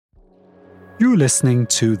You're listening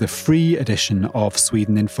to the free edition of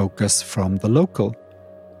Sweden in Focus from The Local.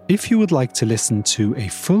 If you would like to listen to a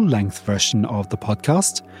full-length version of the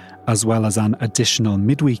podcast, as well as an additional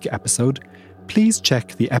midweek episode, please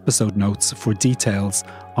check the episode notes for details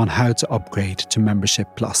on how to upgrade to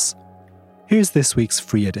Membership Plus. Here's this week's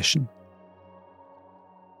free edition.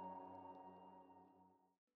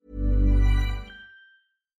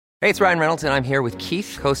 Hey, it's Ryan Reynolds, and I'm here with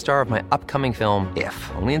Keith, co-star of my upcoming film,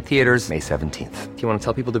 If, only in theaters May 17th. Do you want to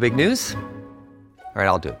tell people the big news? All right,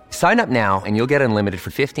 I'll do it. Sign up now and you'll get unlimited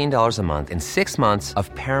for $15 a month and 6 months of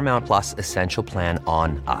Paramount Plus Essential Plan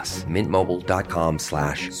on us.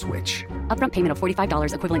 MintMobile.com/switch. Upfront payment of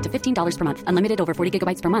 $45 equivalent to $15 per month. Unlimited over 40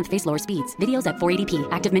 gigabytes per month. Face lower speeds. Videos at 480p.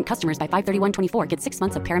 Active Mint customers by 531.24 get 6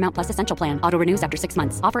 months of Paramount Plus Essential Plan. Auto renews after 6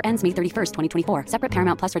 months. Offer ends May 31st, 2024. Separate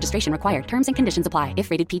Paramount Plus registration required. Terms and conditions apply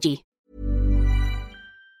if rated PG.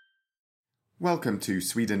 Welcome to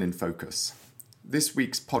Sweden in Focus. This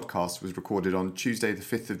week's podcast was recorded on Tuesday the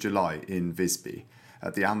 5th of July in Visby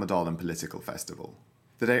at the Almedalen Political Festival.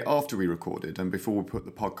 The day after we recorded and before we put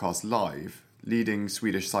the podcast live, leading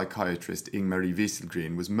Swedish psychiatrist Ing-Marie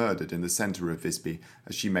Wieselgren was murdered in the centre of Visby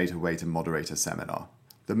as she made her way to moderate a seminar.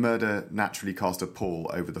 The murder naturally cast a pall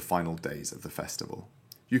over the final days of the festival.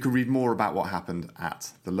 You can read more about what happened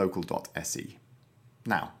at thelocal.se.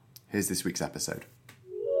 Now, here's this week's episode.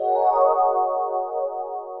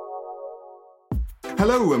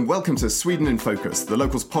 Hello and welcome to Sweden in Focus, the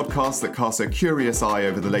Local's podcast that casts a curious eye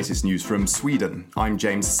over the latest news from Sweden. I'm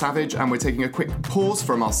James Savage and we're taking a quick pause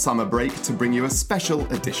from our summer break to bring you a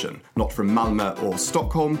special edition. Not from Malmö or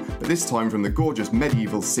Stockholm, but this time from the gorgeous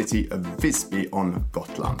medieval city of Visby on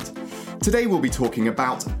Gotland. Today we'll be talking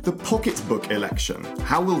about the pocketbook election.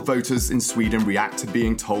 How will voters in Sweden react to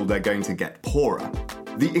being told they're going to get poorer?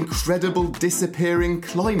 The incredible disappearing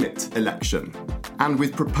climate election. And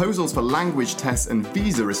with proposals for language tests and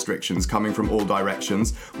visa restrictions coming from all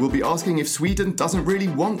directions, we'll be asking if Sweden doesn't really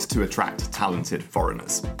want to attract talented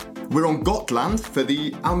foreigners. We're on Gotland for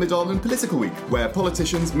the Almedalen Political Week, where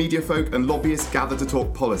politicians, media folk and lobbyists gather to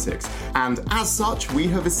talk politics. And as such, we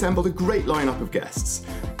have assembled a great lineup of guests.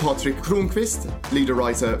 Patrik Kronqvist, leader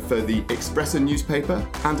writer for the Expressen newspaper,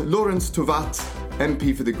 and Lorentz Tovatt,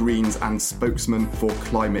 MP for the Greens and spokesman for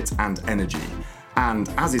climate and energy. And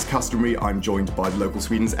as is customary, I'm joined by the Local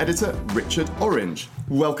Sweden's editor, Richard Orange.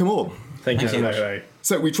 Welcome all. Thank you so much.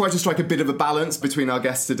 So we try to strike a bit of a balance between our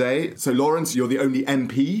guests today. So Lawrence, you're the only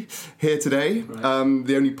MP here today, right.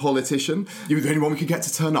 The only politician. You were the only one we could get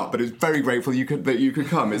to turn up, but it's very grateful that you could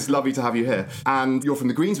come. It's lovely to have you here. And you're from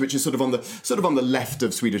the Greens, which is sort of on the left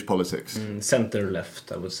of Swedish politics. Centre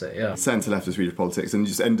left, I would say. Yeah. Centre left of Swedish politics,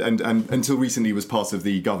 and until recently was part of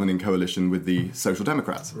the governing coalition with the Social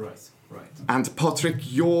Democrats. Right. And Patrik,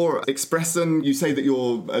 your Expressen, you say that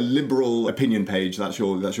you're a liberal opinion page. That's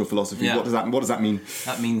your philosophy. Yeah. What does that mean?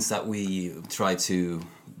 That means that we try to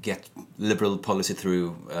get liberal policy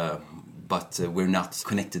through, but we're not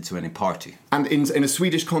connected to any party. And in a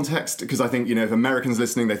Swedish context, because I think, if Americans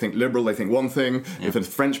listening, they think liberal, they think one thing. Yeah. If a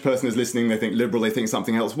French person is listening, they think liberal, they think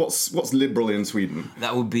something else. What's liberal in Sweden?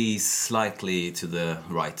 That would be slightly to the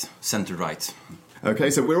right, centre right.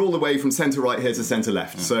 Okay, so we're all the way from centre-right here to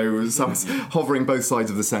centre-left, so someone's hovering both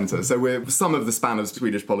sides of the centre. So we're some of the span of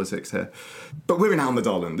Swedish politics here. But we're in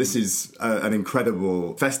Almedalen. This is an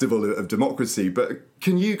incredible festival of democracy. But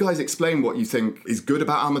can you guys explain what you think is good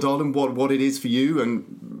about Almedalen, what it is for you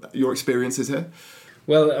and your experiences here?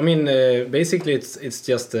 Well, I mean, basically it's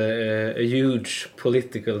just a huge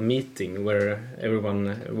political meeting where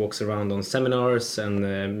everyone walks around on seminars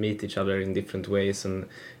and meet each other in different ways and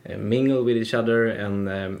mingle with each other, and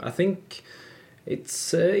I think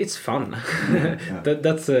it's fun. Yeah.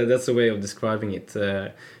 That's a way of describing it,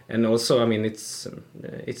 and also I mean it's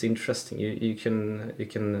interesting. You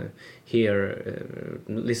can hear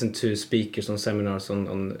listen to speakers on seminars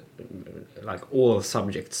on like all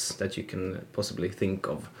subjects that you can possibly think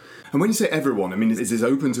of. And when you say everyone, I mean, is this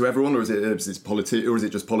open to everyone, or is it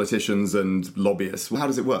just politicians and lobbyists? How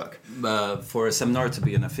does it work? For a seminar to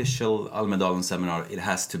be an official Almedalen seminar, it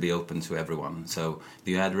has to be open to everyone. So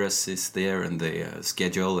the address is there and the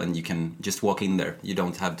schedule, and you can just walk in there. You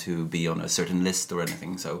don't have to be on a certain list or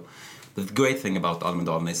anything. So the great thing about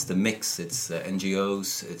Almedalen is the mix. It's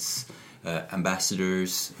NGOs, it's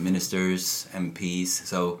ambassadors, ministers, MPs.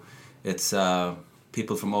 So it's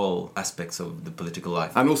people from all aspects of the political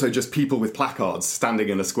life, and also just people with placards standing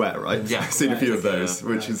in a square, right? Yeah, I've seen a few of those,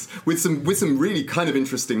 which is with some really kind of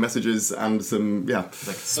interesting messages and some like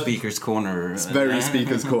speaker's corner. It's very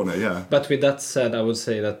speaker's corner, yeah. But with that said, I would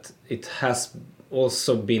say that it has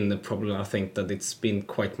also been the problem. I think that it's been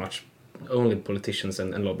quite much only politicians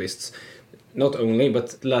and lobbyists. not only,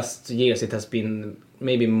 but last years it has been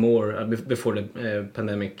maybe more before the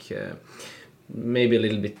pandemic. Maybe a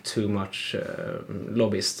little bit too much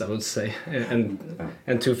lobbyists, I would say,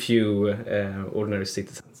 and too few ordinary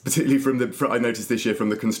citizens. Particularly I noticed this year from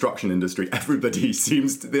the construction industry, everybody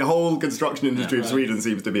the whole construction industry of Sweden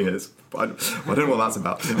seems to be his. I don't know what that's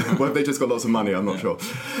about. Well, have they just got lots of money? I'm not sure.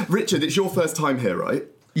 Richard, it's your first time here, right?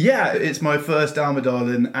 Yeah, it's my first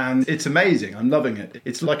Almedalen, and it's amazing. I'm loving it.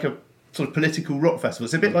 It's like a sort of political rock festival.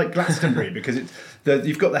 It's a bit like Glastonbury because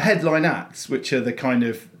you've got the headline acts, which are the kind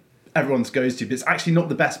of everyone goes to, but it's actually not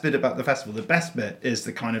the best bit about the festival. The best bit is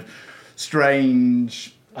the kind of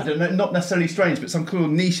strange, I don't know, not necessarily strange, but some kind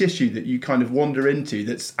of niche issue that you kind of wander into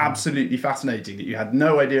that's absolutely fascinating, that you had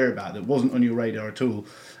no idea about, that wasn't on your radar at all.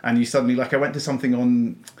 And you suddenly, like I went to something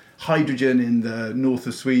on hydrogen in the north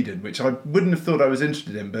of Sweden, which I wouldn't have thought I was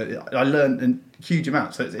interested in, but I learned a huge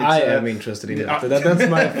amount. So I am interested in that. That's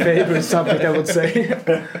my favourite subject, I would say.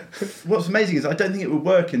 What's amazing is I don't think it would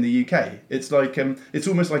work in the UK. It's like it's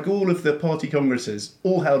almost like all of the party congresses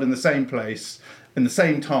all held in the same place, in the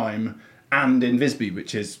same time, and in Visby,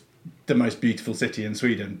 which is the most beautiful city in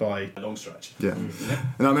Sweden by a long stretch. Yeah.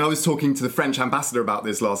 And I was talking to the French ambassador about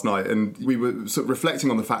this last night, and we were sort of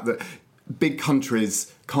reflecting on the fact that big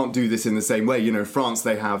countries can't do this in the same way. You know, France,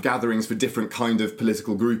 they have gatherings for different kind of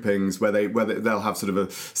political groupings where they'll have sort of a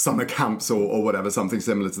summer camps or whatever, something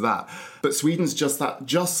similar to that. But Sweden's just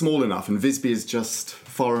small enough, and Visby is just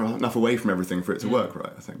far enough away from everything for it to work,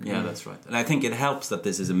 right, I think. Yeah, that's right. And I think it helps that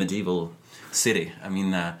this is a medieval city. I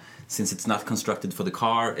mean, since it's not constructed for the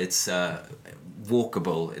car, it's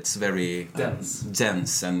walkable, it's very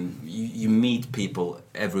dense, and you meet people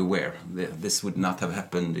everywhere. This would not have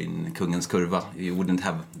happened in Kungens Kurva. You wouldn't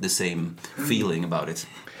have the same feeling about it.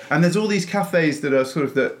 And there's all these cafes that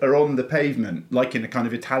are on the pavement, like in a kind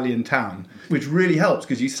of Italian town, which really helps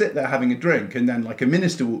because you sit there having a drink, and then like a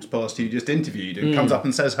minister walks past who you just interviewed and comes up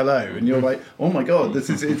and says hello, and you're like, oh my god,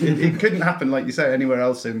 it couldn't happen, like you say, anywhere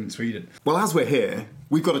else in Sweden. Well, as we're here,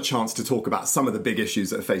 we've got a chance to talk about some of the big issues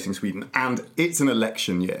that are facing Sweden, and it's an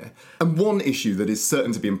election year. And one issue that is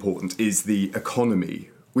certain to be important is the economy.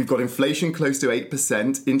 We've got inflation close to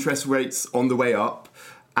 8%, interest rates on the way up,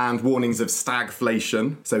 and warnings of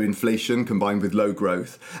stagflation, so inflation combined with low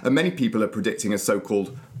growth. And many people are predicting a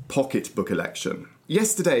so-called pocketbook election.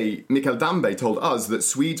 Yesterday, Mikael Damberg told us that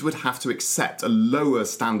Swedes would have to accept a lower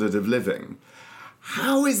standard of living.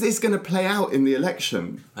 How is this going to play out in the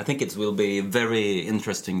election? I think it will be very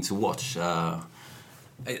interesting to watch.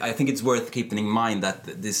 I think it's worth keeping in mind that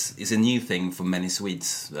this is a new thing for many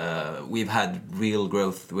Swedes. We've had real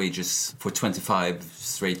growth wages for 25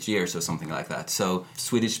 straight years or something like that. So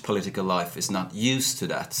Swedish political life is not used to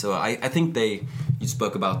that. So I think you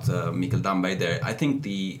spoke about Mikael Damberg there. I think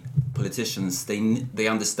the politicians, they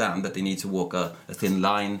understand that they need to walk a thin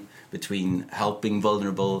line between helping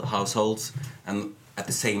vulnerable households and at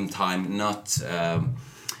the same time not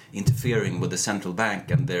interfering with the central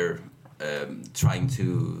bank and their trying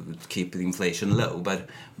to keep the inflation low. But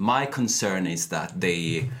my concern is that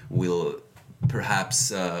they will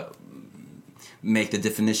perhaps make the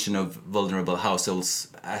definition of vulnerable households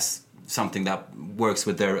as something that works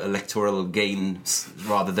with their electoral gains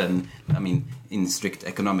rather than, in strict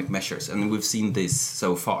economic measures. And we've seen this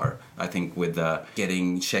so far, I think, with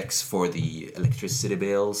getting checks for the electricity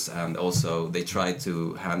bills, and also they tried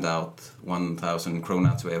to hand out 1,000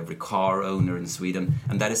 krona to every car owner in Sweden,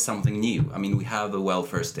 and that is something new. I mean, we have a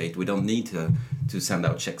welfare state. We don't need to send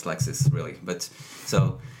out checks like this, really. But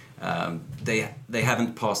so... they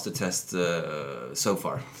haven't passed the test so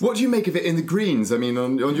far. What do you make of it in the Greens? I mean,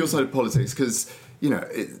 on your side of politics, because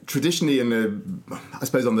traditionally, I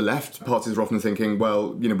suppose on the left, parties are often thinking,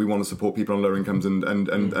 well, we want to support people on lower incomes,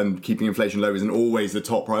 and keeping inflation low isn't always the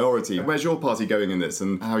top priority. Where's your party going in this,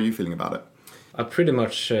 and how are you feeling about it? I pretty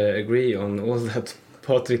much agree on all that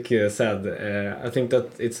Patrick said. I think that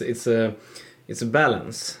it's a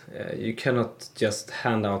balance. You cannot just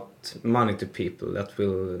hand out money to people. That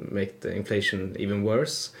will make the inflation even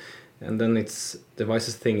worse. And then the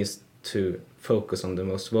wisest thing is to focus on the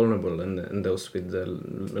most vulnerable and those with the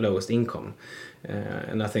lowest income.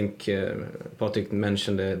 And I think Patrick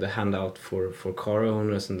mentioned the handout for car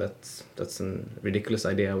owners, and that's a ridiculous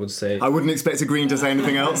idea, I would say. I wouldn't expect a Green to say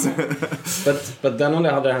anything else. but then on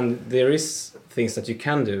the other hand, there is things that you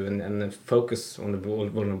can do and focus on the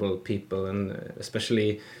vulnerable people, and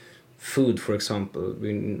especially food, for example.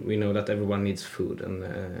 We know that everyone needs food,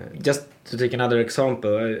 and just to take another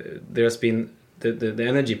example, there has been the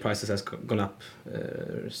energy prices has gone up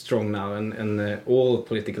strong now, and all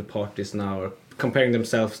political parties now are comparing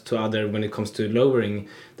themselves to other when it comes to lowering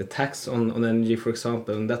the tax on energy, for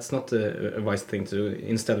example, and that's not a wise thing to do.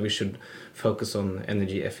 Instead, we should focus on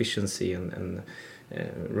energy efficiency and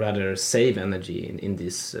rather save energy in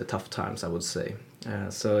these tough times, I would say.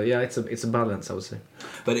 So yeah, it's a balance, I would say.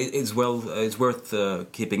 But it's worth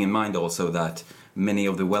keeping in mind also that many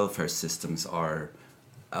of the welfare systems are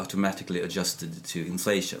automatically adjusted to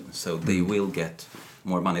inflation, so they will get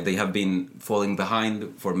more money. They have been falling behind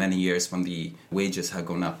for many years when the wages have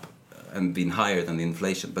gone up and been higher than the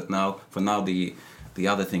inflation. But now the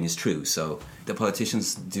other thing is true. So the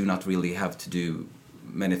politicians do not really have to do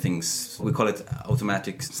many things. We call it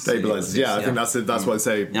automatic stabilizers. Yeah, I think that's what I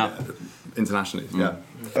say internationally. Yeah.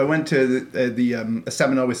 I went to a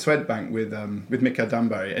seminar with Swedbank with Mikael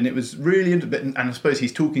Damberg, and it was really interesting. And I suppose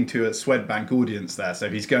he's talking to a Swedbank audience there, so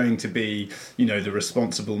he's going to be, the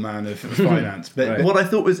responsible man of finance. But right. What I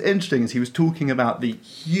thought was interesting is he was talking about the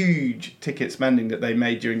huge ticket spending that they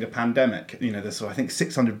made during the pandemic. There's I think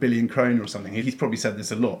 600 billion kroner or something. He's probably said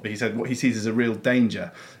this a lot, but he said what he sees as a real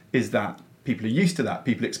danger is that people are used to that.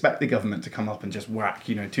 People expect the government to come up and just whack,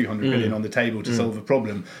 200 billion on the table to solve a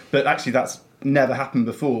problem. But actually that's never happened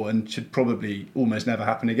before and should probably almost never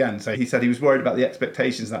happen again. So he said he was worried about the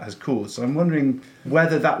expectations that has caused. So I'm wondering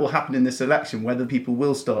whether that will happen in this election, whether people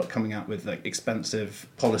will start coming out with expensive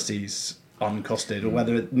policies uncosted, or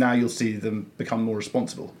whether now you'll see them become more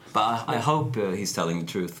responsible. But I hope he's telling the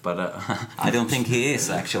truth, but I don't think he is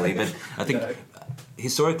actually. But I think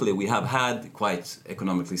historically we have had quite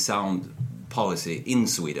economically sound policy in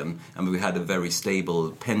Sweden, and we had a very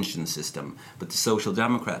stable pension system. But the Social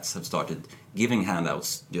Democrats have started giving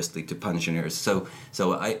handouts just to pensioners. So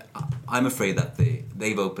I'm afraid that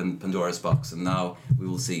they've opened Pandora's box, and now we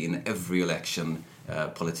will see in every election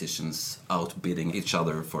politicians outbidding each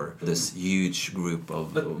other for this huge group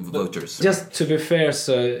of voters. Just to be fair,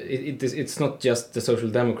 so it's not just the Social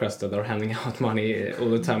Democrats that are handing out money all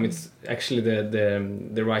the time. It's actually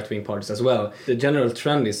the right-wing parties as well. The general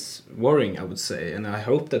trend is worrying, I would say, and I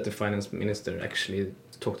hope that the finance minister actually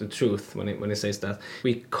talk the truth when he says that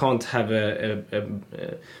we can't have a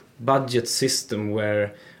budget system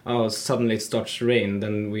where suddenly it starts to rain,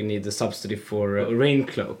 then we need a subsidy for a rain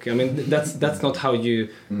cloak. I mean, that's not how you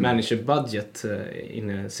manage a budget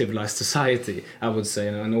in a civilized society, I would say.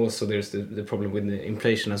 And also there's the problem with the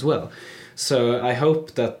inflation as well. So I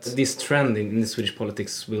hope that this trend in the Swedish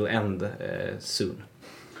politics will end soon.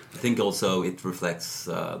 I think also it reflects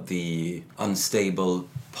the unstable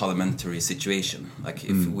parliamentary situation. Like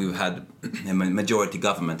if we had a majority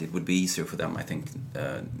government, it would be easier for them, I think,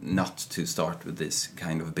 not to start with this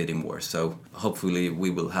kind of bidding war. So hopefully we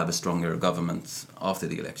will have a stronger government after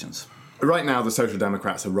the elections. Right now, the Social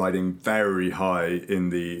Democrats are riding very high in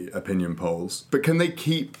the opinion polls. But can they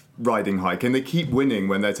keep riding high? Can they keep winning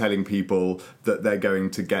when they're telling people that they're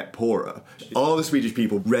going to get poorer? Are the Swedish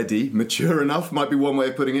people ready, mature enough, might be one way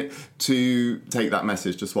of putting it, to take that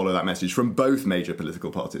message, to swallow that message from both major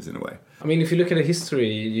political parties in a way? I mean, if you look at the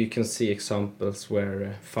history, you can see examples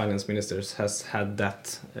where finance ministers has had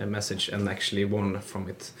that message and actually won from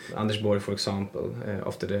it. Anders Borg, for example,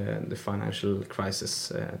 after the financial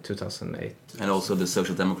crisis 2008. And also the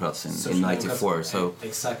Social Democrats in 94. So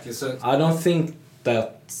exactly. So I don't think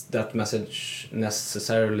that message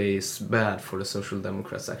necessarily is bad for the Social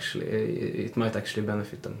Democrats. Actually, it might actually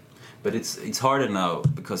benefit them. But it's harder now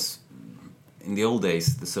because in the old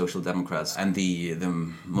days the Social Democrats and the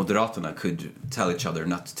Moderaterna could tell each other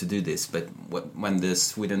not to do this. But when the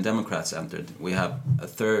Sweden Democrats entered, we have a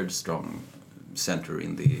third strong center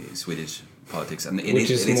in the Swedish politics, and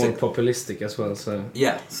which is more populistic as well. So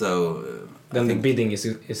yeah, so then the bidding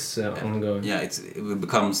is ongoing. Yeah, it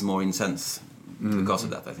becomes more intense. Because of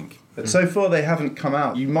that, I think. But so far they haven't come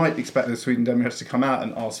out. You might expect the Sweden Democrats to come out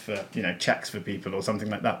and ask for, checks for people or something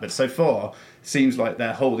like that. But so far, it seems like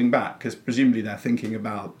they're holding back because presumably they're thinking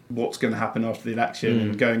about what's going to happen after the election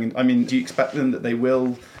and going in. I mean, do you expect them that they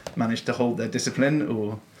will manage to hold their discipline,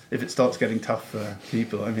 or if it starts getting tough for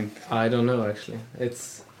people? I mean, I don't know actually.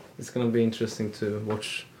 It's going to be interesting to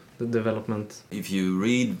watch the development. If you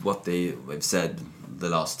read what they've said the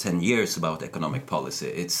last 10 years about economic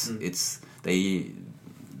policy,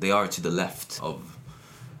 they are to the left of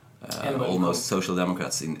almost Social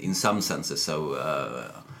Democrats in some senses. So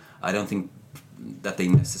I don't think that they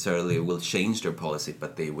necessarily will change their policy,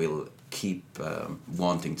 but they will keep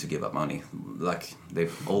wanting to give up money like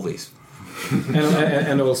they've always.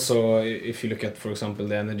 and also, if you look at, for example,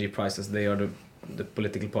 the energy prices, they are the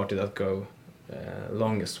political party that go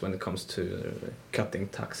longest when it comes to cutting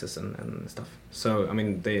taxes and stuff. So, I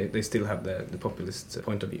mean, they still have the populist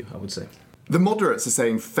point of view, I would say. The moderates are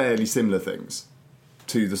saying fairly similar things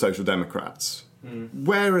to the Social Democrats.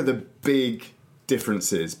 Where are the big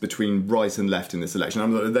differences between right and left in this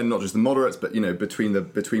election? Then not just the moderates, but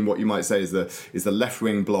between what you might say is the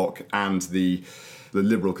left-wing bloc and the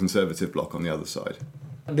liberal conservative bloc on the other side.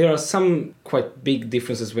 There are some quite big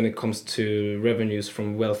differences when it comes to revenues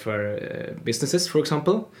from welfare businesses, for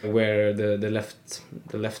example, where the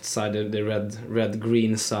left side, the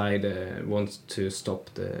red-green side, wants to stop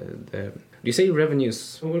the do you say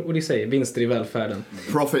revenues? What do you say? Vinster I välfärden.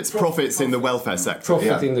 Profits in the welfare sector.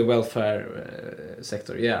 Profit in the welfare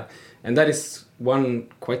sector, yeah. And that is one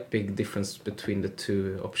quite big difference between the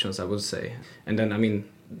two options, I would say. And then, I mean,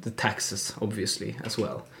 the taxes, obviously, as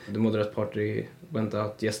well. The Moderate Party went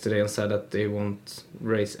out yesterday and said that they won't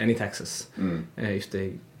raise any taxes if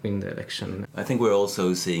they win the election. I think we're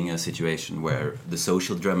also seeing a situation where the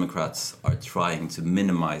Social Democrats are trying to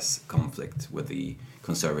minimize conflict with the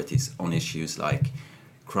Conservatives on issues like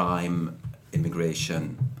crime,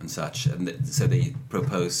 immigration and such. And so they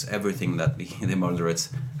propose everything that the moderates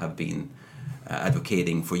have been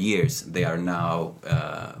advocating for years. They are now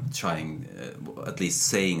trying, at least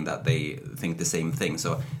saying that they think the same thing.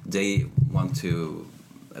 So they want to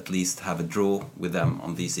at least have a draw with them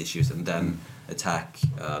on these issues and then attack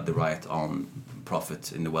the right on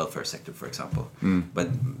profit in the welfare sector, for example. But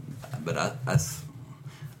as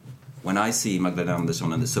when I see Magdalena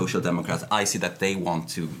Andersson and the Social Democrats, I see that they want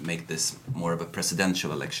to make this more of a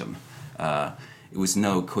presidential election. It was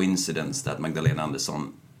no coincidence that Magdalena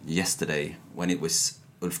Andersson yesterday, when it was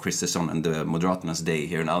Ulf Kristersson and the Moderaternas day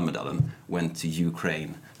here in Almedalen, went to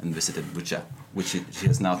Ukraine and visited Bucha, which she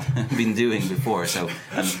has not been doing before. So,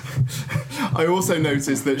 I also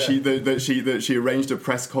noticed that she arranged a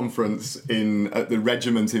press conference at the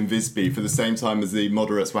regiment in Visby for the same time as the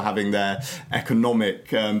moderates were having their economic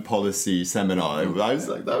policy seminar. I was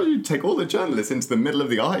like, you take all the journalists into the middle of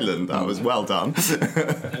the island. That was well done.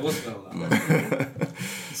 That was well done.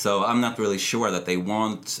 So I'm not really sure that they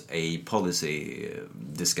want a policy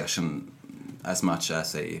discussion as much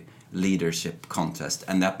as a leadership contest,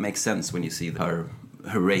 and that makes sense when you see her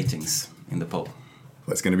ratings in the poll.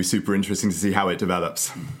 Well, it's going to be super interesting to see how it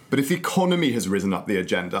develops. But if the economy has risen up the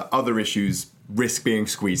agenda, other issues risk being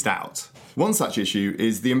squeezed out. One such issue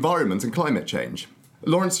is the environment and climate change.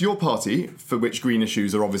 Lawrence, your party, for which green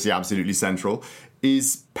issues are obviously absolutely central,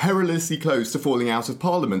 is perilously close to falling out of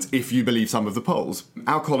Parliament, if you believe some of the polls.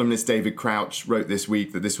 Our columnist David Crouch wrote this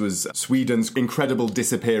week that this was Sweden's incredible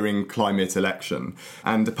disappearing climate election.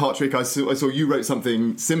 And Patrick, I saw you wrote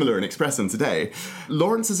something similar in Expressen today.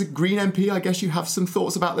 Lawrence, as a Green MP, I guess you have some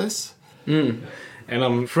thoughts about this? And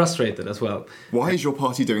I'm frustrated as well. Why is your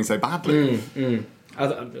party doing so badly?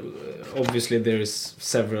 Obviously there is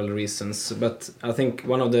several reasons, but I think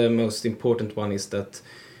one of the most important one is that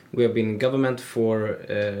we have been in government for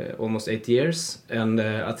almost 8 years, and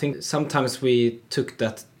I think sometimes we took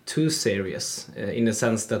that too serious in the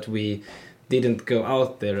sense that we didn't go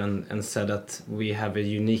out there and said that we have a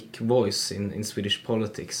unique voice in Swedish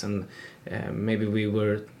politics, and maybe we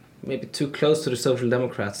were too close to the Social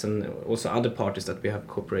Democrats and also other parties that we have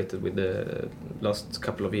cooperated with the last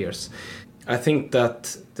couple of years. I think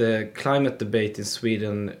that the climate debate in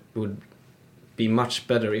Sweden would be much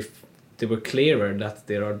better if they were clearer that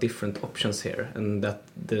there are different options here and that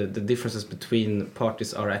the differences between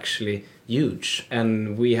parties are actually huge.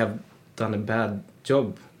 And we have done a bad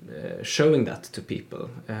job showing that to people.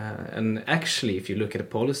 And actually, if you look at the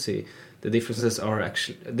policy, the differences are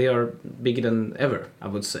bigger than ever, I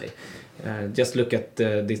would say. Just look at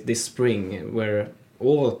this spring, where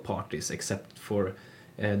all parties except for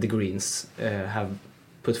the Greens have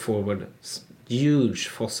put forward huge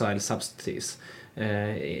fossil subsidies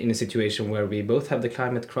in a situation where we both have the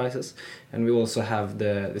climate crisis and we also have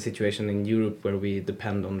the situation in Europe where we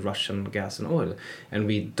depend on Russian gas and oil, and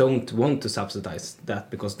we don't want to subsidize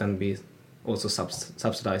that because then we also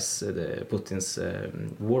subsidize Putin's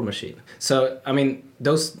war machine. So, I mean,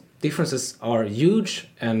 those differences are huge,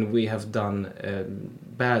 and we have done a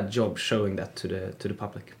bad job showing that to the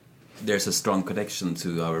public. There's a strong connection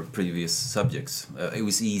to our previous subjects. It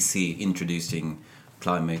was easy introducing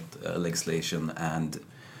climate legislation and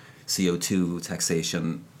CO2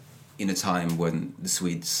 taxation in a time when the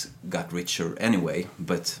Swedes got richer anyway.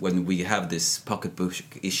 But when we have these pocketbook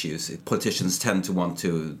issues, politicians tend to want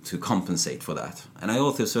to compensate for that. And I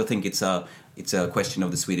also think it's a question of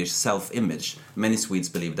the Swedish self-image. Many Swedes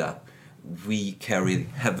believe that we carry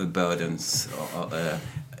heavy burdens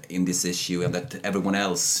in this issue and that everyone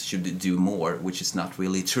else should do more, which is not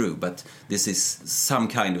really true. But this is some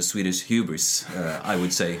kind of Swedish hubris, I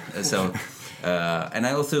would say. And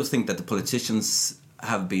I also think that the politicians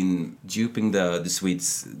have been duping the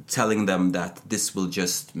Swedes, telling them that this will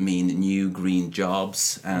just mean new green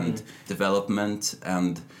jobs and development,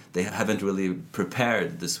 and they haven't really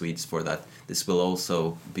prepared the Swedes for that. This will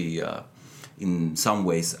also be, in some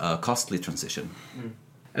ways, a costly transition.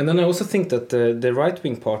 And then I also think that the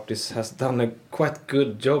right-wing parties has done a quite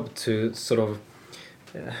good job to sort of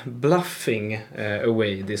bluffing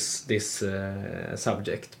away this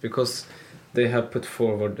subject, because they have put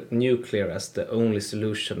forward nuclear as the only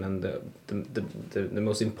solution and the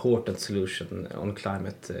most important solution on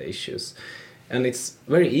climate issues. And it's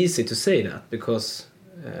very easy to say that, because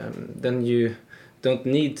then you don't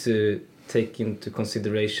need to take into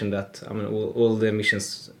consideration that all the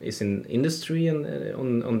emissions is in industry and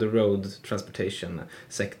on the road transportation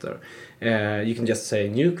sector. You can just say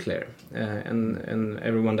nuclear, and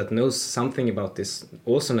everyone that knows something about this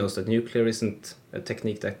also knows that nuclear isn't a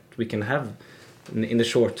technique that we can have in the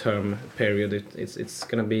short-term period. It's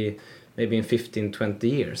going to be maybe in 15-20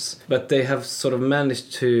 years. But they have sort of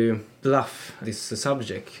managed to bluff this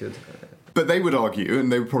subject. But they would argue, and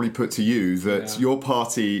they would probably put to you, that your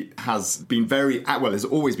party has been has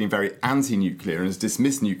always been very anti-nuclear and has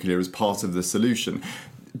dismissed nuclear as part of the solution.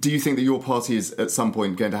 Do you think that your party is at some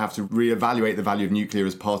point going to have to reevaluate the value of nuclear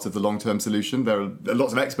as part of the long-term solution? There are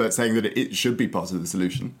lots of experts saying that it should be part of the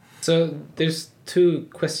solution. So there's two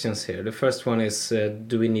questions here. The first one is,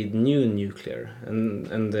 do we need new nuclear?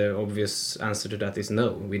 And the obvious answer to that is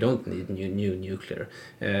no, we don't need new nuclear,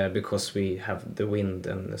 because we have the wind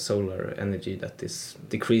and the solar energy that is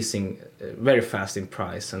decreasing very fast in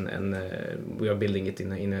price, and we are building it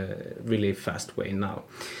in a really fast way now.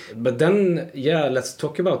 But then, let's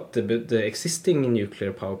talk about the existing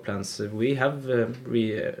nuclear power plants. We have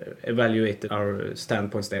re-evaluated our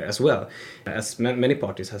standpoints there as well, as many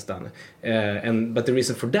parties has done. But the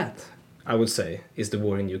reason for that, I would say, is the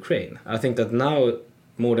war in Ukraine. I think that now,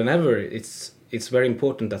 more than ever, it's very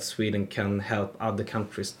important that Sweden can help other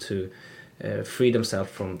countries to free themselves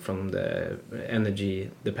from the energy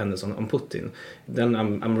dependence on Putin. Then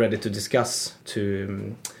I'm ready to discuss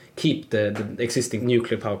to keep the existing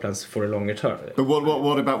nuclear power plants for a longer term. But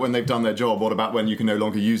what about when they've done their job? What about when you can no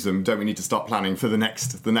longer use them? Don't we need to start planning for the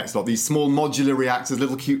next lot? These small modular reactors,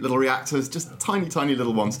 cute little reactors, just tiny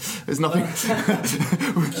little ones. There's nothing.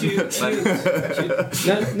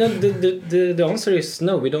 The answer is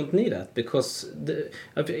no. We don't need that, because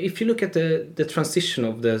if you look at the transition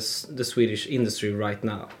of the Swedish industry right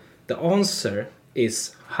now, the answer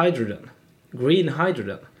is hydrogen, green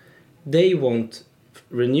hydrogen. They want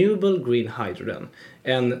renewable green hydrogen,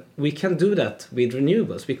 and we can do that with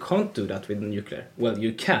renewables. We can't do that with nuclear. Well,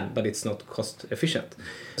 you can, but it's not cost efficient.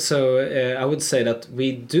 So I would say that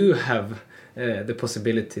we do have the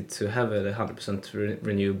possibility to have a 100%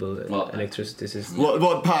 renewable electricity system.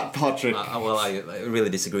 What Patrick? I really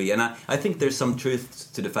disagree, and I think there's some truth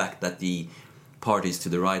to the fact that the parties to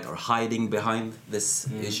the right are hiding behind this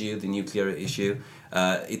issue, the nuclear issue.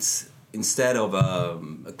 It's instead of a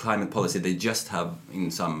climate policy, they just have,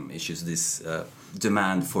 in some issues, this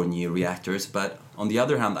demand for new reactors. But on the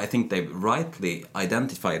other hand, I think they've rightly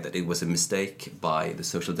identified that it was a mistake by the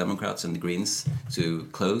Social Democrats and the Greens to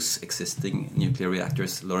close existing nuclear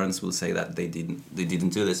reactors. Lawrence will say that they didn't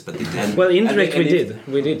do this, but they did. Well, indirectly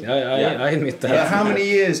we did. I admit that. How many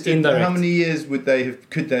years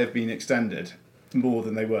could they have been extended? More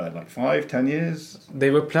than they were, like 5-10 years? They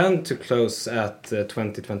were planned to close at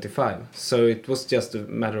 2025, so it was just a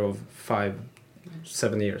matter of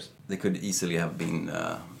 5-7 years. They could easily have been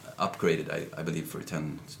upgraded, I believe, for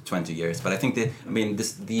 10-20 years. But I think the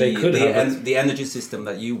energy system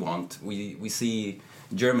that you want, we see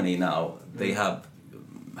Germany now, they have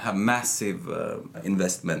massive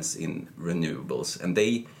investments in renewables, and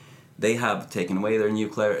they have taken away their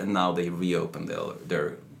nuclear, and now they reopen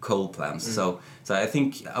their coal plants. So I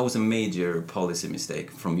think that was a major policy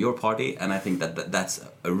mistake from your party, and I think that's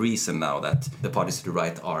a reason now that the parties to the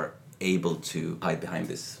right are able to hide behind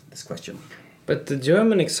this question. But the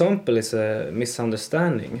German example is a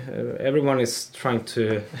misunderstanding. Everyone is trying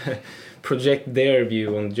to project their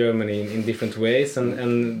view on Germany in different ways,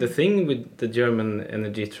 and the thing with the German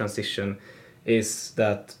energy transition is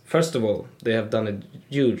that, first of all, they have done a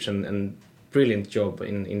huge and brilliant job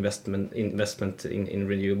in investment in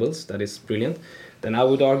renewables. That is brilliant. Then I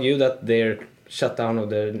would argue that their shutdown of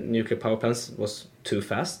the nuclear power plants was too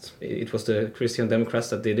fast. It was the Christian Democrats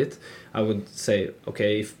that did it. I would say,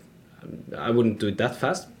 okay, if I wouldn't do it that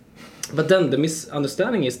fast. But then the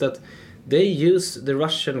misunderstanding is that they use the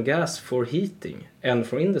Russian gas for heating and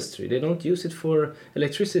for industry. They don't use it for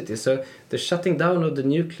electricity. So the shutting down of the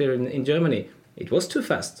nuclear in Germany, it was too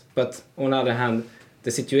fast. But on the other hand,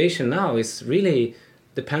 the situation now is really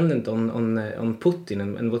dependent on Putin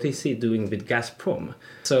and what is he doing with Gazprom.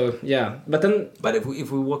 So yeah, but if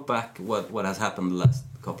we walk back, what has happened the last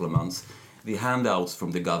couple of months, the handouts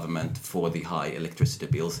from the government for the high electricity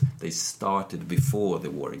bills, they started before the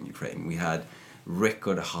war in Ukraine. We had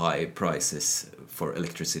record high prices for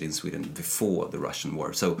electricity in Sweden before the Russian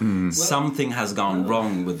war. So something has gone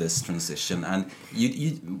wrong with this transition. And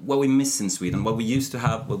what we miss in Sweden, what we used to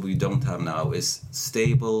have, what we don't have now, is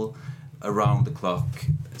stable, around-the-clock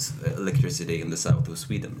electricity in the south of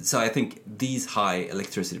Sweden. So I think these high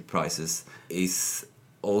electricity prices is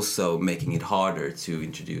also making it harder to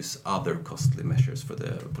introduce other costly measures for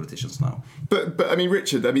the politicians now. But I mean,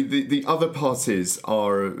 Richard, I mean, the other parties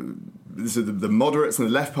are... So the moderates and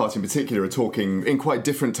the left party in particular are talking in quite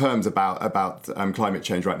different terms about climate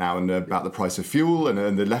change right now and about the price of fuel,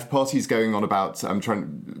 and the left party is going on about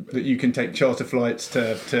trying that you can take charter flights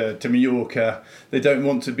to Mallorca. They don't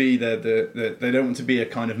want to be they don't want to be a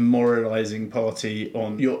kind of moralising party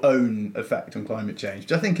on your own effect on climate change,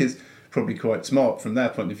 which I think is probably quite smart from their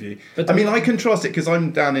point of view. But I mean, I contrast it because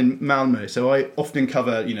I'm down in Malmö, so I often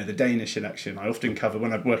cover, the Danish election. I often cover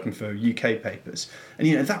when I'm working for UK papers,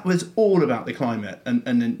 and that was all about the climate, and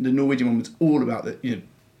the Norwegian one was all about the,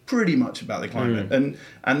 pretty much about the climate,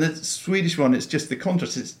 and the Swedish one, it's just the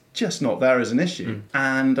contrast. It's just not there as an issue,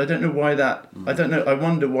 and I don't know why that. I don't know. I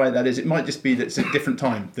wonder why that is. It might just be that it's a different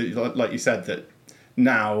time. That, like you said, that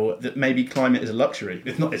now that maybe climate is a luxury.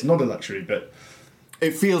 It's not a luxury, but.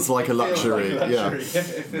 It feels like a luxury. Yeah. It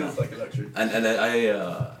feels like a luxury. And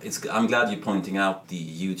I'm glad you're pointing out the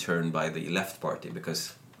U-turn by the left party,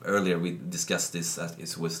 because earlier we discussed this as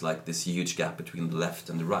it was like this huge gap between the left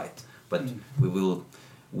and the right. But we will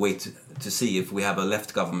wait to see if we have a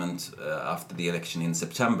left government after the election in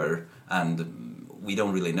September, and we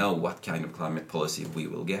don't really know what kind of climate policy we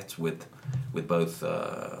will get with both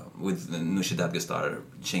with Nooshi Dadgostar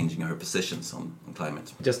changing her positions on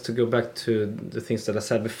climate. Just to go back to the things that I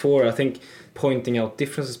said before, I think pointing out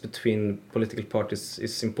differences between political parties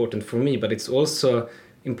is important for me, but it's also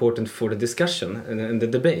important for the discussion and the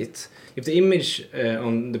debate. If the image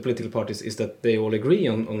on the political parties is that they all agree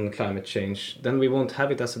on climate change, then we won't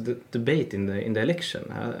have it as a debate in the election.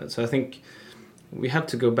 So I think we have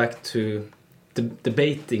to go back to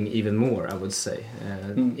debating even more, I would say,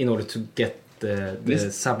 in order to get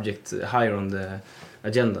the subject higher on the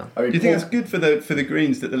agenda. Do you think it's good for the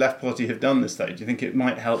Greens that the left party have done this, though? Do you think it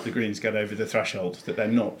might help the Greens get over the threshold, that they're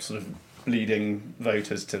not sort of bleeding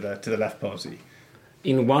voters to the left party?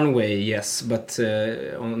 In one way, yes, but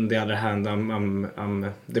on the other hand,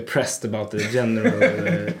 I'm depressed about the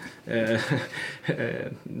general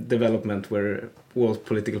development where all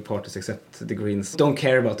political parties except the Greens don't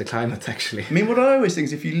care about the climate, actually. I mean, what I always think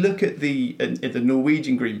is if you look at the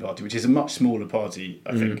Norwegian Green Party, which is a much smaller party,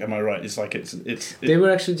 I think, am I right? It's like it's they were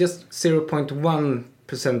actually just 0.1%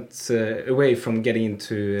 away from getting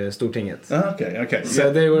into Stortinget. Okay.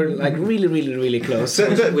 So they were like really, really, really close.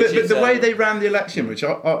 But the way they ran the election, which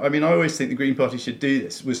I mean, I always think the Green Party should do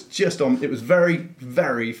this, was just on. It was very,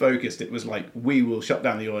 very focused. It was like, we will shut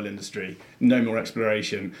down the oil industry, no more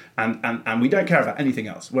exploration, and we don't care about anything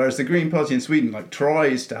else. Whereas the Green Party in Sweden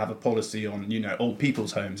tries to have a policy on old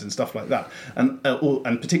people's homes and stuff like that, and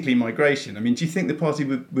particularly migration. I mean, do you think the party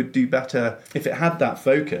would do better if it had that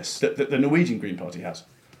focus that the Norwegian Green Party has?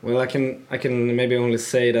 Well, I can maybe only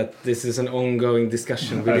say that this is an ongoing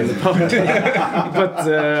discussion within the party,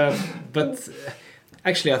 but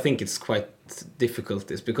actually I think it's quite difficult,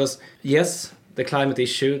 because yes, the climate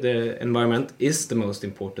issue, the environment, is the most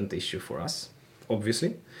important issue for us,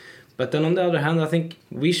 obviously. But then on the other hand, I think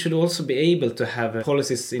we should also be able to have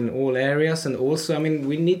policies in all areas, and also, I mean,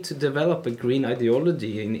 we need to develop a green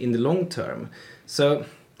ideology in the long term. So.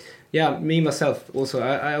 Yeah, me myself also.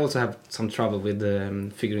 I also have some trouble with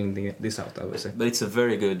figuring this out, I would say. But it's a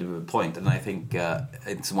very good point, and I think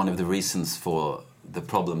it's one of the reasons for the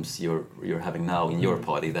problems you're having now in your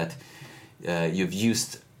party, that you've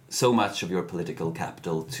used so much of your political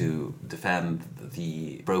capital to defend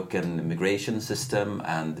the broken immigration system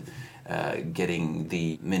and getting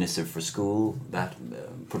the Minister for School, that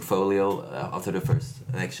portfolio after the first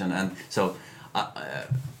election, and so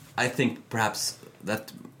I think perhaps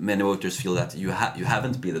that many voters feel that you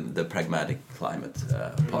haven't been the pragmatic climate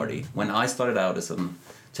party. When I started out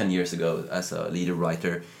 10 years ago as a leader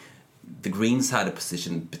writer, the Greens had a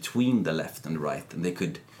position between the left and the right, and they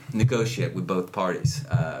could negotiate with both parties.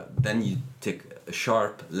 Then you take a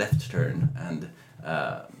sharp left turn and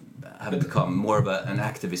have become more of an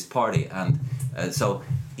activist party, and so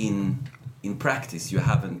in practice you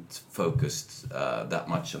haven't focused that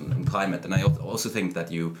much on climate. And I also think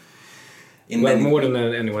that more than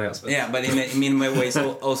anyone else. But. Yeah, but in many ways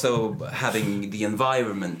also having the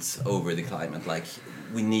environment over the climate. Like,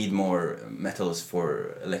 we need more metals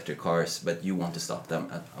for electric cars, but you want to stop them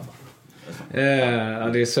at Yeah,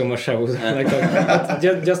 there's so much I would like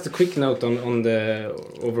to. Just a quick note on the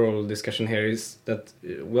overall discussion here is that,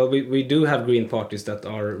 well, we do have green parties that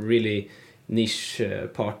are really niche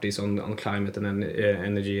parties on climate and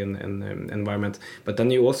energy and environment. But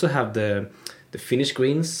then you also have the Finnish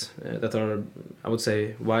Greens that are, I would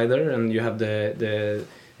say, wider, and you have the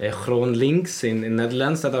GroenLinks in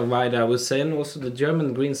Netherlands that are wider, I would say, and also the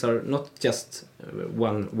German Greens are not just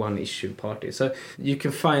one issue party. So you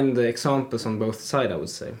can find the examples on both sides, I would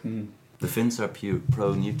say. The Finns are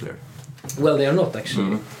pro-nuclear. Well, they are not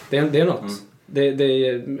actually. They're not.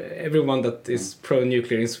 They everyone that is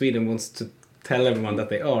pro-nuclear in Sweden wants to tell everyone that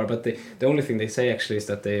they are, but the only thing they say actually is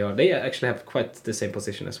that they actually have quite the same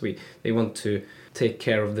position as we. They want to take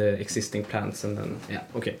care of the existing plants, and then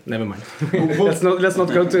never mind. let's not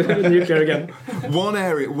go to nuclear again. One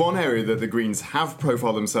area that the Greens have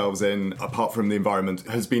profiled themselves in, apart from the environment,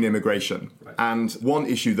 has been immigration. Right. And one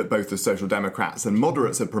issue that both the Social Democrats and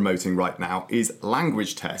moderates are promoting right now is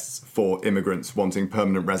language tests for immigrants wanting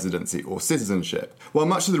permanent residency or citizenship. While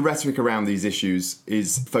much of the rhetoric around these issues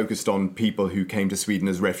is focused on people who came to Sweden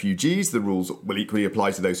as refugees, the rules will equally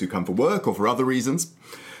apply to those who come for work or for other reasons.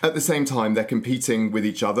 At the same time, they're competing with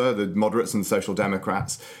each other, the moderates and the Social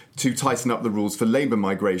Democrats, to tighten up the rules for labour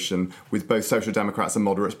migration, with both Social Democrats and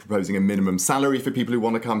moderates proposing a minimum salary for people who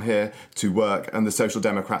want to come here to work, and the Social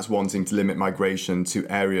Democrats wanting to limit migration to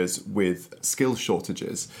areas with skill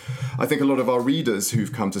shortages. I think a lot of our readers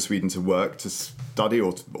who've come to Sweden to work, to study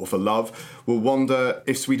or for love, will wonder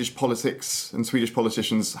if Swedish politics and Swedish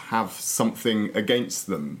politicians have something against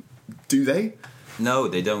them. Do they? No,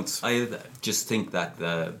 they don't. I just think that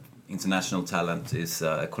the international talent is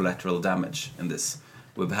collateral damage in this.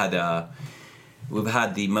 We've had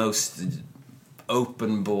the most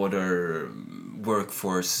open border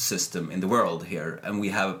workforce system in the world here, and we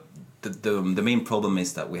have the main problem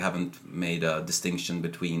is that we haven't made a distinction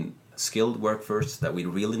between skilled workforce that we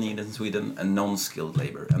really need in Sweden and non-skilled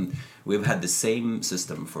labor. And we've had the same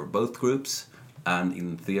system for both groups, and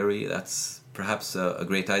in theory that's perhaps a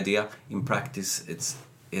great idea. In practice, it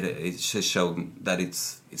has shown that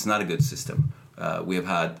it's not a good system. We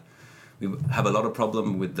have a lot of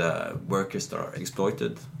problem with the workers that are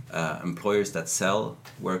exploited, employers that sell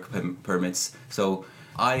work permits. So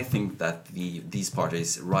I think that these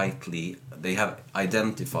parties they have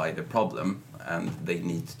identified a problem and they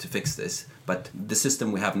need to fix this. But the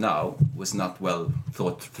system we have now was not well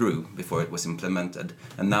thought through before it was implemented,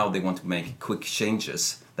 and now they want to make quick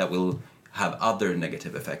changes that will have other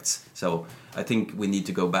negative effects. So I think we need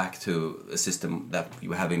to go back to a system that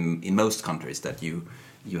you have in most countries, that you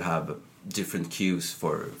have different queues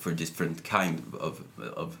for different kind of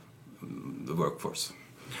the workforce.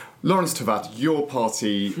 Lawrence Tovatt, your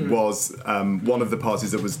party was one of the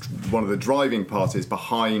parties that was one of the driving parties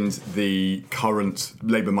behind the current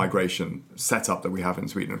labour migration setup that we have in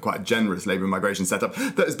Sweden, quite a generous labour migration setup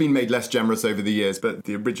that has been made less generous over the years, but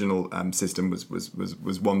the original system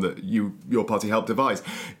was one that your party helped devise.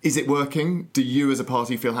 Is it working? Do you as a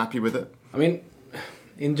party feel happy with it? I mean,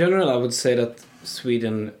 in general, I would say that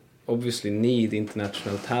Sweden obviously need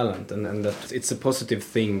international talent, and that it's a positive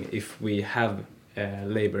thing if we have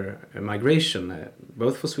labour migration,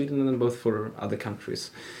 both for Sweden and both for other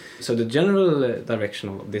countries. So the general direction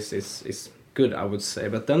of this is good, I would say.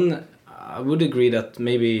 But then I would agree that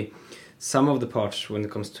maybe some of the parts, when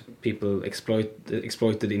it comes to people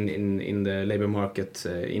exploited in the labour market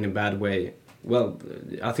in a bad way, well,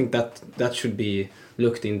 I think that should be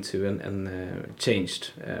looked into and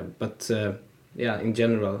changed. But in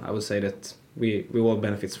general, I would say that we all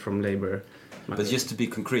benefit from labour. But just to be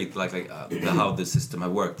concrete, how the system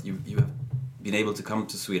have worked, you have been able to come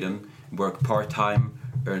to Sweden, work part-time,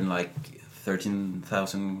 earn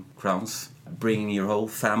 13,000 crowns, bringing your whole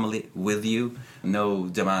family with you, no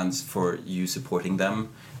demands for you supporting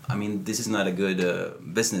them. I mean, this is not a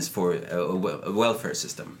good business for a welfare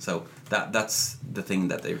system. So that's the thing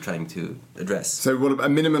that they're trying to address. So what a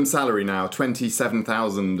minimum salary now,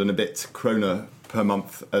 27,000 and a bit krona per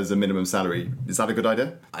month as a minimum salary. Is that a good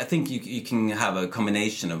idea? I think you can have a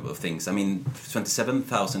combination of things. I mean,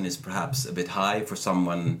 27,000 is perhaps a bit high for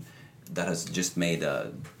someone that has just made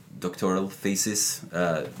a doctoral thesis,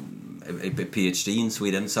 a PhD in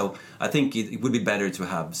Sweden. So I think it would be better to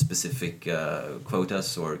have specific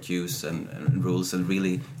quotas or queues and rules and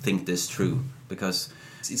really think this through, because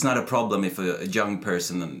it's not a problem if a young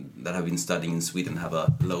person that have been studying in Sweden have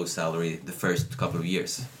a low salary the first couple of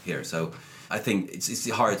years here. So I think it's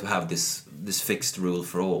hard to have this fixed rule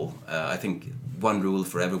for all. I think one rule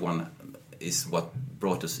for everyone is what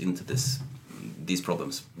brought us into these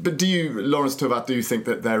problems. But do you, Lawrence Tovat, do you think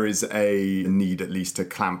that there is a need at least to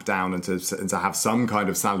clamp down and to have some kind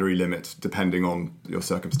of salary limit depending on your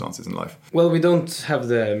circumstances in life? Well, we don't have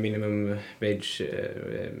the minimum wage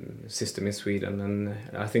system in Sweden, and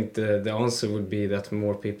I think the answer would be that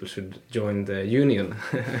more people should join the union.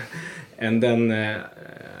 And then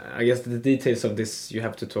I guess the details of this you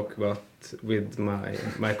have to talk about with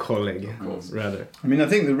my colleague, rather. I mean, I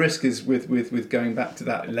think the risk is with going back to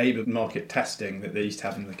that labour market testing that they used to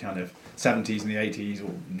have in the kind of 70s and the 80s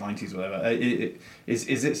or 90s or whatever,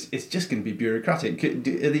 it's just going to be bureaucratic.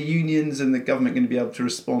 Are the unions and the government going to be able to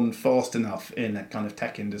respond fast enough in a kind of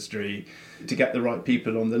tech industry to get the right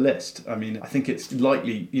people on the list? I mean, I think it's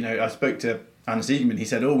likely, I spoke to Anders Egeman, he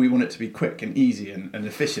said, we want it to be quick and easy and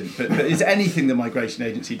efficient. But is anything the migration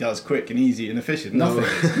agency does quick and easy and efficient? Nothing.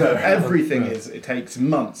 No. Everything is. It takes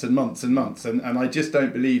months and months and months. And I just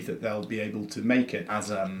don't believe that they'll be able to make it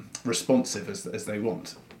as responsive as they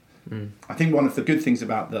want. I think one of the good things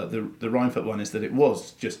about the Rheinfeldt one is that it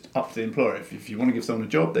was just up to the employer. If you want to give someone a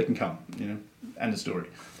job, they can come. End of story.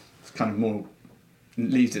 It's kind of more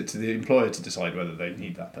leaves it to the employer to decide whether they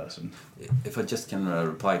need that person. If I just can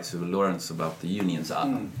reply to Lawrence about the unions,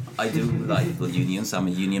 I do like the unions. I'm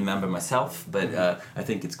a union member myself, but I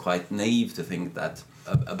think it's quite naive to think that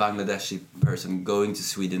a Bangladeshi person going to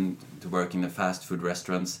Sweden to work in a fast food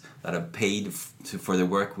restaurants that are paid for their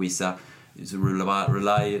work visa is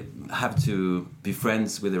have to be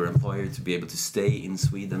friends with their employer to be able to stay in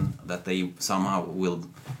Sweden, that they somehow will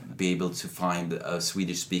be able to find a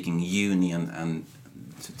Swedish-speaking union and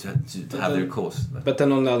to have their cause. But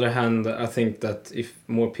then on the other hand, I think that if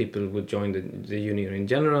more people would join the union in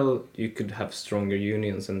general, you could have stronger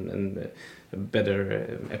unions and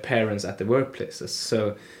better appearance at the workplaces.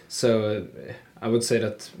 So I would say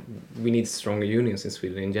that we need stronger unions in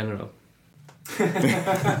Sweden in general.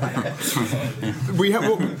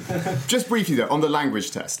 Just briefly though, on the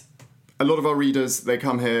language test. A lot of our readers, they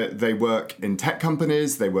come here, they work in tech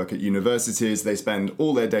companies, they work at universities, they spend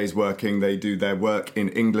all their days working, they do their work in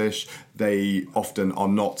English, they often are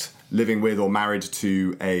not living with or married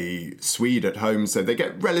to a Swede at home, so they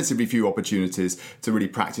get relatively few opportunities to really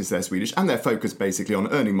practice their Swedish, and they're focused basically on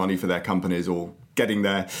earning money for their companies or getting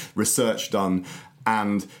their research done,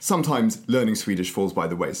 and sometimes learning Swedish falls by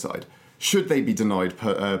the wayside. Should they be denied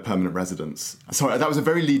permanent residence? Sorry, that was a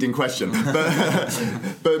very leading question.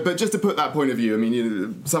 But just to put that point of view, I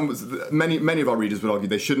mean, many of our readers would argue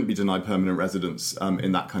they shouldn't be denied permanent residence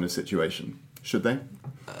in that kind of situation. Should they?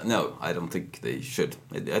 No, I don't think they should.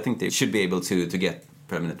 I think they should be able to get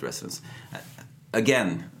permanent residence.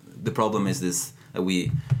 Again, the problem is this, that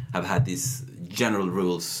we have had these general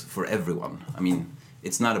rules for everyone. I mean,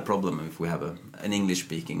 it's not a problem if we have an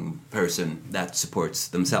English-speaking person that supports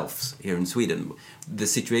themselves here in Sweden. The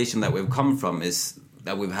situation that we've come from is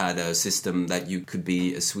that we've had a system that you could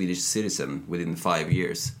be a Swedish citizen within 5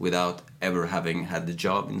 years without ever having had the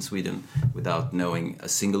job in Sweden, without knowing a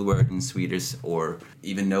single word in Swedish or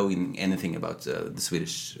even knowing anything about the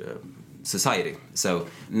Swedish society. So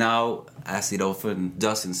now, as it often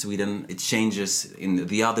does in Sweden, it changes in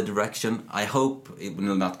the other direction. I hope it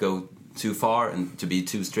will not go too far and to be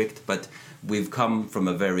too strict, but we've come from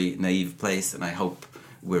a very naive place, and I hope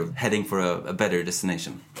we're heading for a better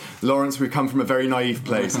destination. Lawrence, we've come from a very naive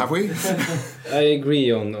place, have we? I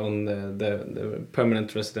agree on the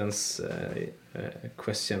permanent residence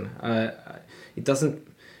question. It doesn't.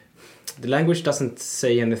 The language doesn't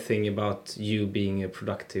say anything about you being a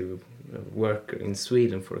productive worker in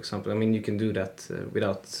Sweden, for example. I mean, you can do that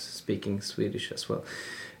without speaking Swedish as well.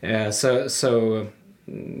 So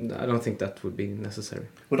I don't think that would be necessary.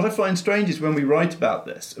 What I find strange is when we write about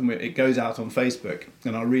this and it goes out on Facebook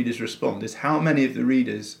and our readers respond, is how many of the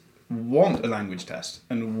readers want a language test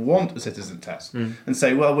and want a citizen test and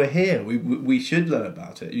say, well, we're here, we should learn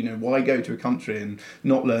about it. Why go to a country and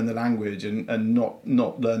not learn the language and not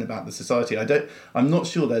learn about the society? I'm not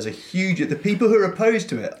sure there's a huge... The people who are opposed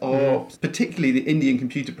to it are particularly the Indian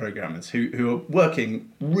computer programmers who are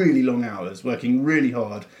working really long hours, working really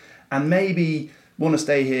hard, and maybe want to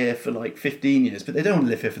stay here for like 15 years, but they don't want to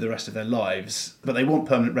live here for the rest of their lives. But they want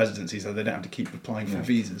permanent residency, so they don't have to keep applying for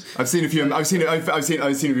visas. I've seen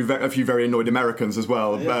a few very annoyed Americans as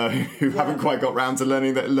well, who haven't quite got round to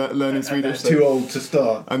learning Swedish. Too old to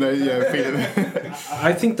start. And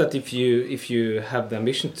I think that if you have the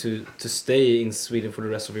ambition to stay in Sweden for the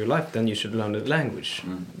rest of your life, then you should learn the language.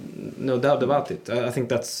 No doubt about it. I think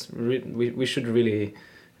that's we should really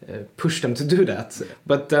push them to do that.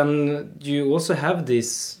 But then you also have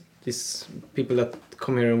these these people that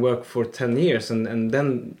come here and work for 10 years and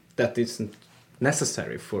then that isn't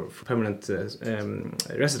necessary for permanent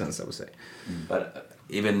residence, I would say. But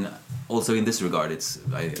even also in this regard,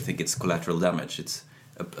 I think it's collateral damage. It's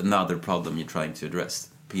another problem you're trying to address.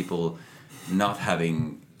 People not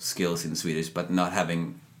having skills in Swedish, but not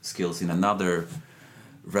having skills in another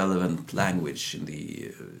relevant language in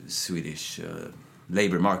the Swedish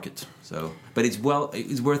labor market. So, but it's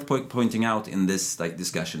worth pointing out in this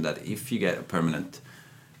discussion that if you get a permanent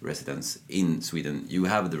residence in Sweden, you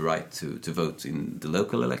have the right to vote in the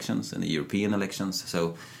local elections and the European elections.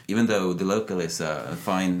 So even though the local is a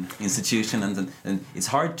fine institution and it's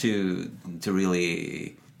hard to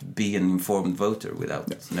really be an informed voter without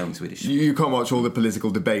knowing Swedish. You can't watch all the political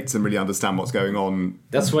debates and really understand what's going on.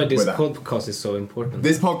 That's why this podcast is so important.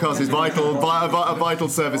 This podcast is vital, a vital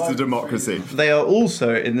service to democracy. They are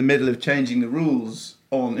also in the middle of changing the rules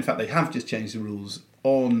in fact, they have just changed the rules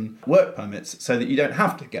on work permits so that you don't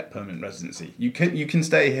have to get permanent residency. You can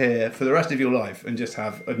stay here for the rest of your life and just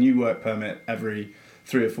have a new work permit every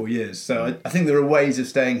 3 or 4 years. So I think there are ways of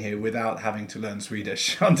staying here without having to learn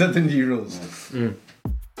Swedish under the new rules.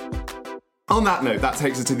 On that note, that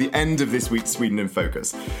takes us to the end of this week's Sweden in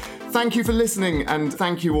Focus. Thank you for listening, and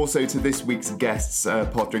thank you also to this week's guests,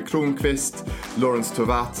 Patrik Kronqvist, Lawrence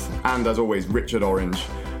Tovat, and as always, Richard Orange.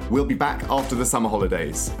 We'll be back after the summer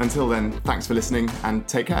holidays. Until then, thanks for listening and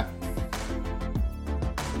take care.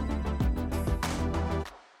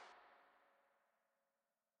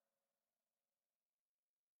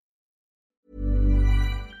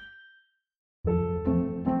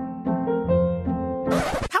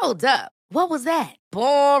 Hold up. What was that?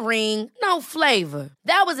 Boring. No flavor.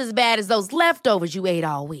 That was as bad as those leftovers you ate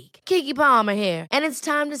all week. Keke Palmer here, and it's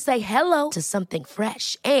time to say hello to something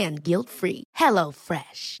fresh and guilt-free. Hello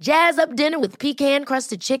Fresh. Jazz up dinner with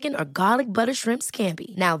pecan-crusted chicken or garlic butter shrimp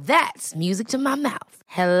scampi. Now that's music to my mouth.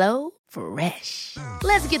 Hello Fresh.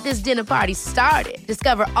 Let's get this dinner party started.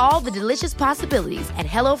 Discover all the delicious possibilities at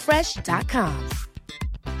HelloFresh.com.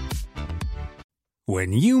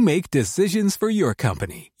 When you make decisions for your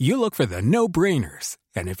company, you look for the no-brainers.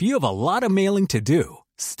 And if you have a lot of mailing to do,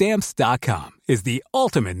 Stamps.com is the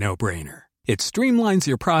ultimate no-brainer. It streamlines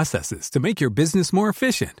your processes to make your business more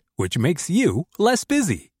efficient, which makes you less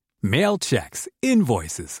busy. Mail checks,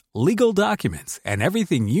 invoices, legal documents, and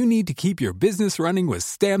everything you need to keep your business running with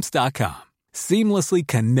Stamps.com. Seamlessly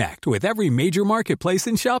connect with every major marketplace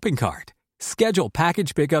and shopping cart. Schedule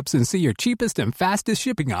package pickups and see your cheapest and fastest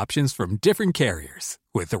shipping options from different carriers,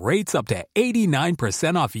 with rates up to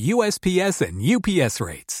 89% off USPS and UPS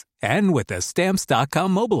rates. And with the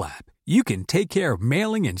Stamps.com mobile app, you can take care of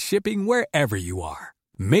mailing and shipping wherever you are.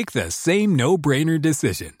 Make the same no-brainer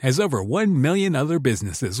decision as over 1 million other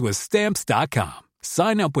businesses with Stamps.com.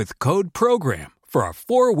 Sign up with code PROGRAM for a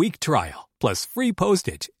 4-week trial, plus free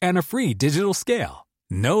postage and a free digital scale.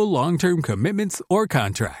 No long-term commitments or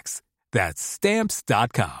contracts. That's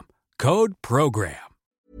Stamps.com. Code PROGRAM.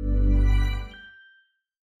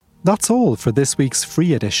 That's all for this week's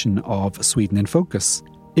free edition of Sweden in Focus.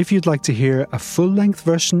 If you'd like to hear a full-length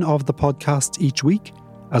version of the podcast each week,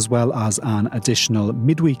 as well as an additional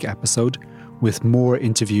midweek episode with more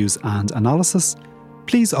interviews and analysis,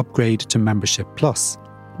 please upgrade to Membership Plus.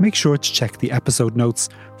 Make sure to check the episode notes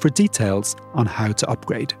for details on how to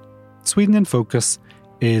upgrade. Sweden in Focus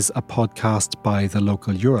is a podcast by The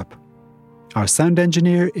Local Europe. Our sound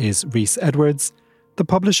engineer is Rhys Edwards. The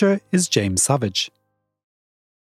publisher is James Savage.